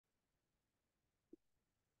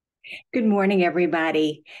Good morning,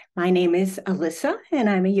 everybody. My name is Alyssa, and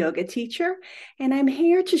I'm a yoga teacher, and I'm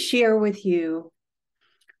here to share with you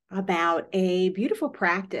about a beautiful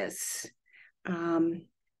practice. Um,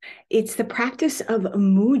 it's the practice of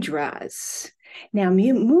mudras. Now,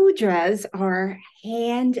 mudras are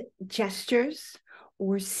hand gestures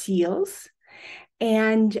or seals,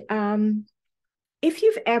 and if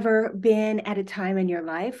you've ever been at a time in your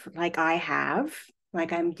life, like I have,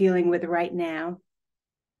 like I'm dealing with right now,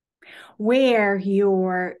 where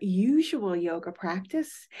your usual yoga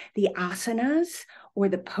practice, the asanas or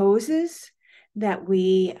the poses that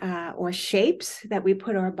or shapes that we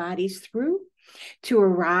put our bodies through to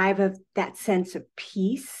arrive at that sense of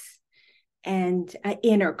peace and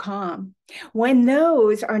inner calm, when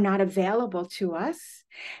those are not available to us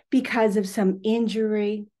because of some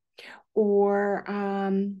injury or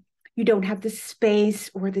you don't have the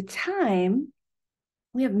space or the time,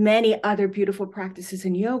 we have many other beautiful practices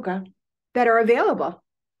in yoga that are available.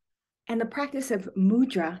 And the practice of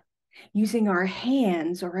mudra, using our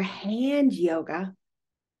hands or a hand yoga,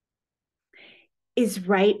 is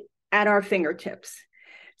right at our fingertips.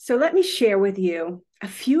 So let me share with you a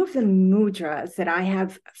few of the mudras that I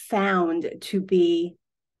have found to be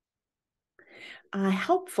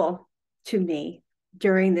helpful to me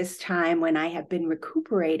during this time when I have been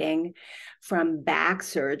recuperating from back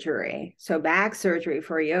surgery. So back surgery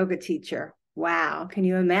for a yoga teacher. Wow, can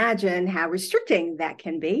you imagine how restricting that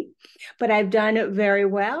can be? But I've done it very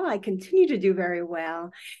well. I continue to do very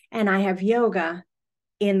well. And I have yoga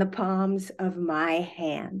in the palms of my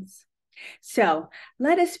hands. So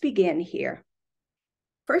let us begin here.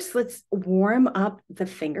 First, let's warm up the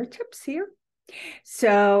fingertips here.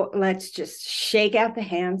 So let's just shake out the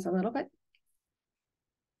hands a little bit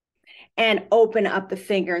and open up the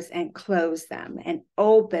fingers and close them and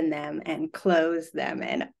open them and close them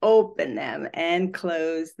and open them and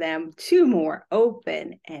close them. Two more.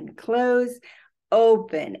 Open and close,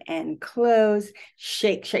 open and close.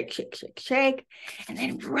 Shake, shake, shake, shake, shake. And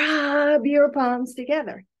then rub your palms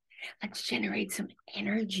together. Let's generate some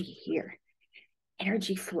energy here,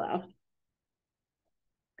 energy flow.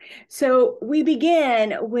 So we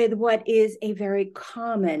begin with what is a very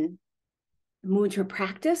common mudra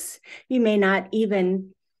practice. You may not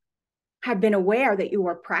even have been aware that you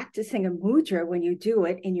are practicing a mudra when you do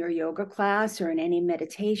it in your yoga class or in any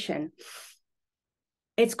meditation.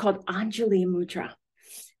 It's called Anjali Mudra,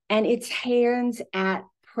 and it's hands at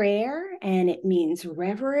prayer, and it means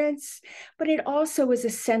reverence, but it also is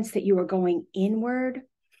a sense that you are going inward,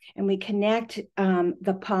 and we connect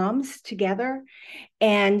the palms together,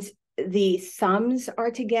 and the thumbs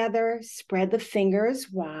are together. Spread the fingers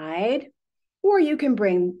wide, or you can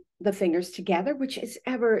bring the fingers together, which is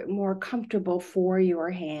ever more comfortable for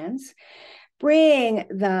your hands. Bring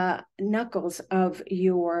the knuckles of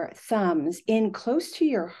your thumbs in close to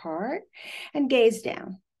your heart and gaze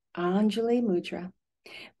down. Anjali Mudra,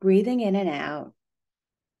 breathing in and out.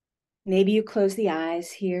 Maybe you close the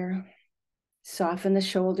eyes here. Soften the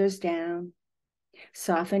shoulders down.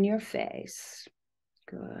 Soften your face.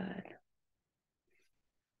 Good.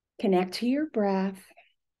 Connect to your breath.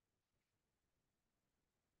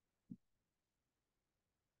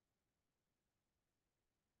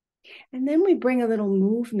 And then we bring a little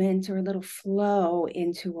movement or a little flow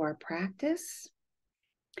into our practice.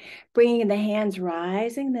 Bringing the hands,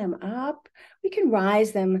 rising them up. We can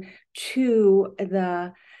rise them to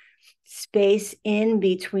the space in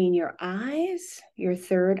between your eyes, your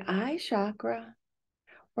third eye chakra,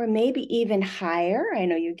 or maybe even higher. I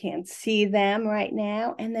know you can't see them right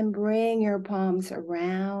now. And then bring your palms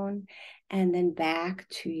around and then back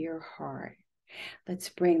to your heart. Let's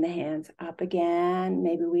bring the hands up again.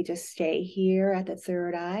 Maybe we just stay here at the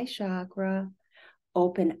third eye chakra.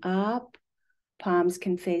 Open up. Palms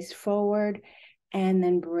can face forward, and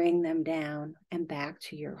then bring them down and back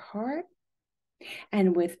to your heart.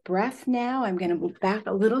 And with breath now, I'm going to move back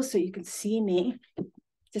a little so you can see me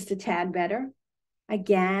just a tad better.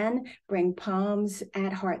 Again, bring palms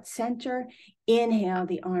at heart center. Inhale,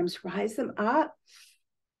 the arms, rise them up.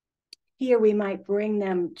 Here we might bring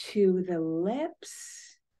them to the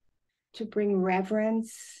lips to bring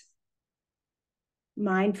reverence,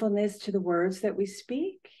 mindfulness to the words that we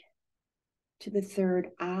speak, to the third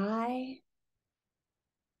eye,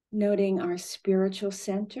 noting our spiritual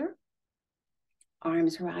center.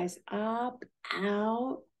 Arms rise up,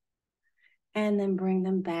 out, and then bring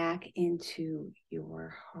them back into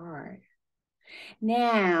your heart.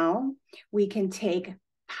 Now we can take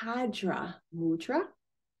Padma Mudra,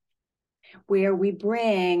 where we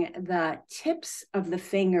bring the tips of the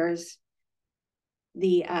fingers,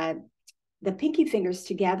 the the pinky fingers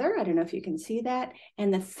together. I don't know if you can see that,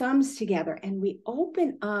 and the thumbs together. And we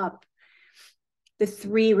open up the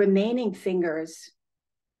 3 remaining fingers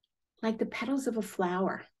like the petals of a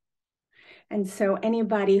flower. And so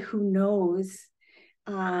anybody who knows,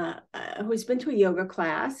 who's been to a yoga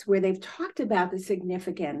class where they've talked about the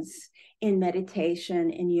significance in meditation,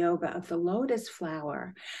 in yoga, of the lotus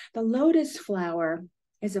flower. The lotus flower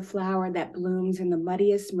is a flower that blooms in the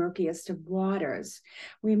muddiest, murkiest of waters,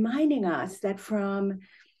 reminding us that from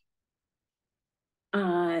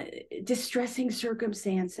distressing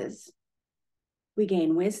circumstances, we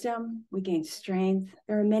gain wisdom, we gain strength.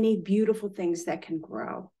 There are many beautiful things that can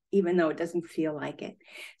grow, even though it doesn't feel like it.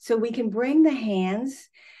 So we can bring the hands,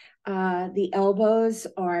 the elbows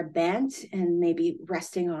are bent and maybe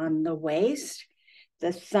resting on the waist.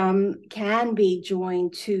 The thumb can be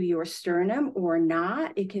joined to your sternum or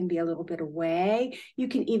not. It can be a little bit away. You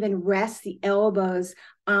can even rest the elbows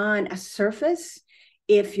on a surface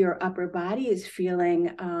if your upper body is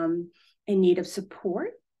feeling in need of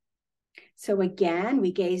support. So again,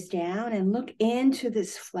 we gaze down and look into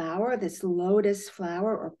this flower, this lotus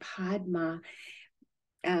flower or Padma,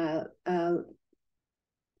 Padma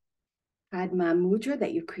Mudra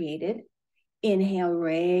that you created. Inhale,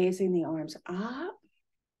 raising the arms up.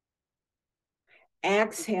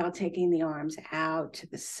 Exhale, taking the arms out to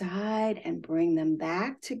the side and bring them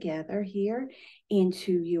back together here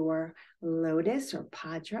into your lotus or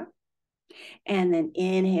Padma. And then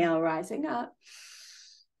inhale, rising up.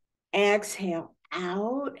 Exhale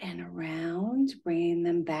out and around, bringing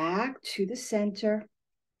them back to the center,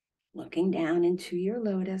 looking down into your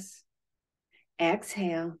lotus.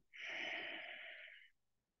 Exhale.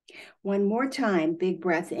 One more time, big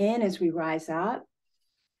breath in as we rise up.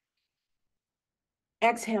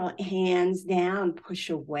 Exhale, hands down, push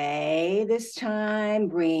away this time.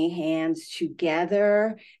 Bring hands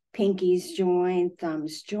together, pinkies join,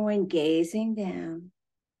 thumbs join, gazing down.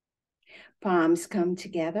 Palms come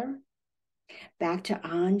together. Back to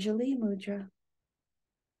Anjali Mudra.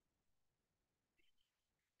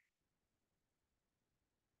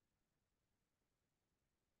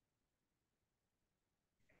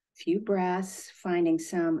 Few breaths, finding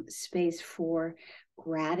some space for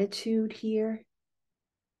gratitude here.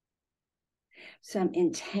 Some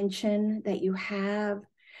intention that you have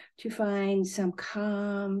to find some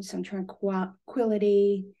calm, some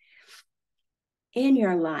tranquility in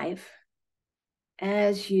your life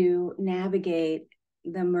as you navigate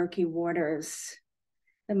the murky waters,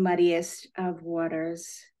 the muddiest of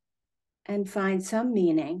waters, and find some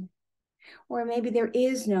meaning. Or maybe there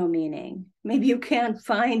is no meaning. Maybe you can't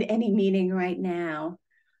find any meaning right now,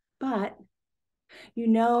 but you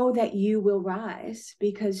know that you will rise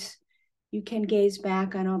because you can gaze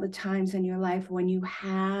back on all the times in your life when you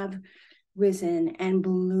have risen and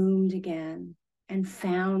bloomed again and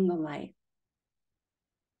found the light.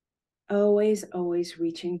 Always, always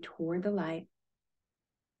reaching toward the light.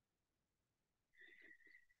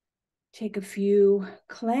 Take a few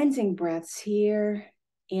cleansing breaths here.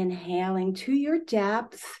 Inhaling to your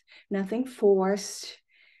depth, nothing forced.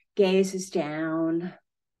 Gaze is down.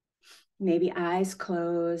 Maybe eyes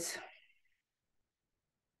close.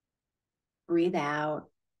 Breathe out.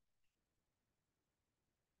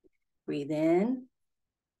 Breathe in.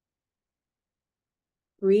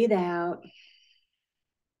 Breathe out.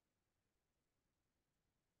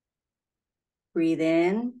 Breathe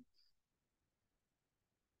in.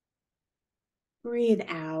 Breathe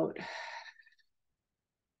out.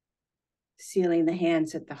 Sealing the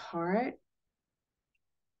hands at the heart.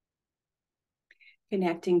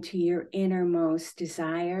 Connecting to your innermost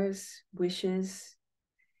desires, wishes,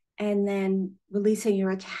 and then releasing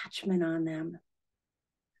your attachment on them.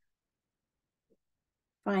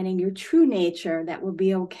 Finding your true nature that will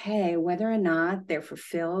be okay, whether or not they're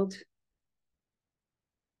fulfilled.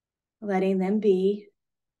 Letting them be.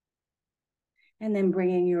 And then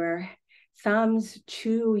bringing your thumbs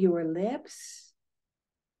to your lips.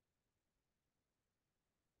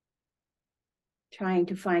 Trying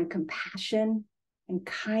to find compassion and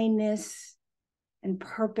kindness and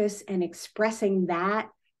purpose and expressing that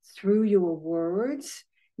through your words,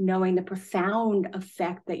 knowing the profound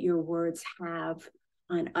effect that your words have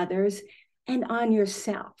on others and on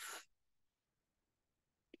yourself.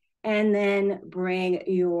 And then bring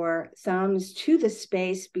your thumbs to the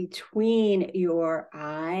space between your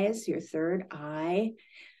eyes, your third eye,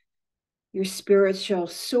 your spiritual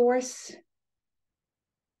source.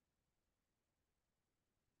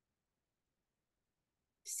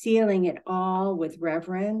 Sealing it all with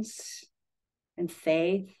reverence and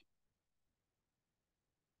faith.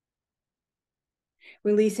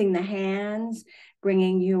 Releasing the hands,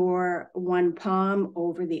 bringing your one palm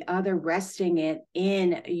over the other, resting it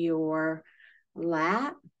in your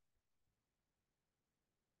lap.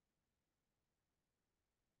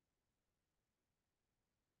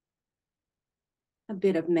 A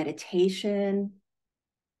bit of meditation.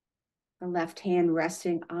 The left hand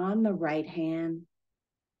resting on the right hand.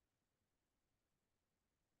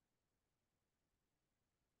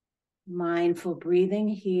 Mindful breathing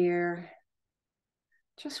here.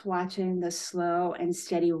 Just watching the slow and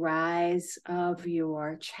steady rise of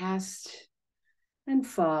your chest and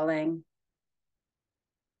falling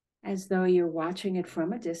as though you're watching it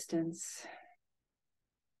from a distance.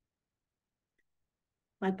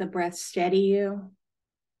 Let the breath steady you.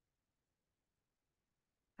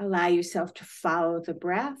 Allow yourself to follow the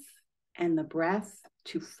breath and the breath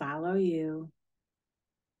to follow you.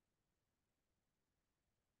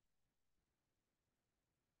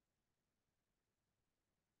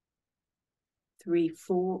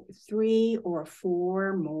 Three or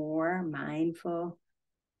four more mindful,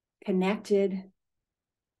 connected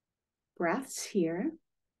breaths here.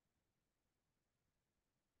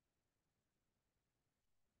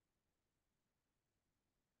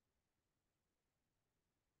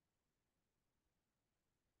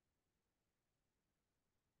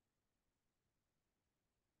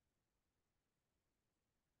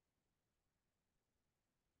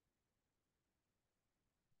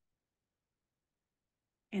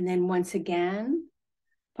 And then once again,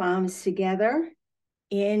 palms together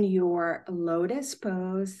in your lotus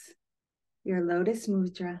pose, your lotus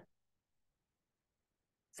mudra.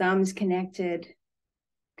 Thumbs connected,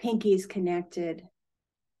 pinkies connected.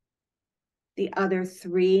 The other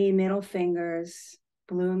three middle fingers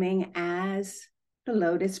blooming as the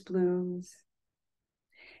lotus blooms.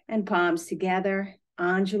 And palms together,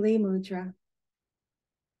 Anjali mudra.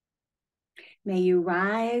 May you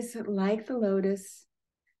rise like the lotus,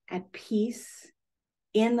 at peace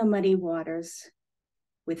in the muddy waters,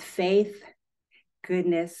 with faith,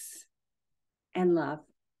 goodness, and love.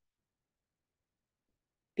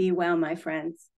 Be well, my friends.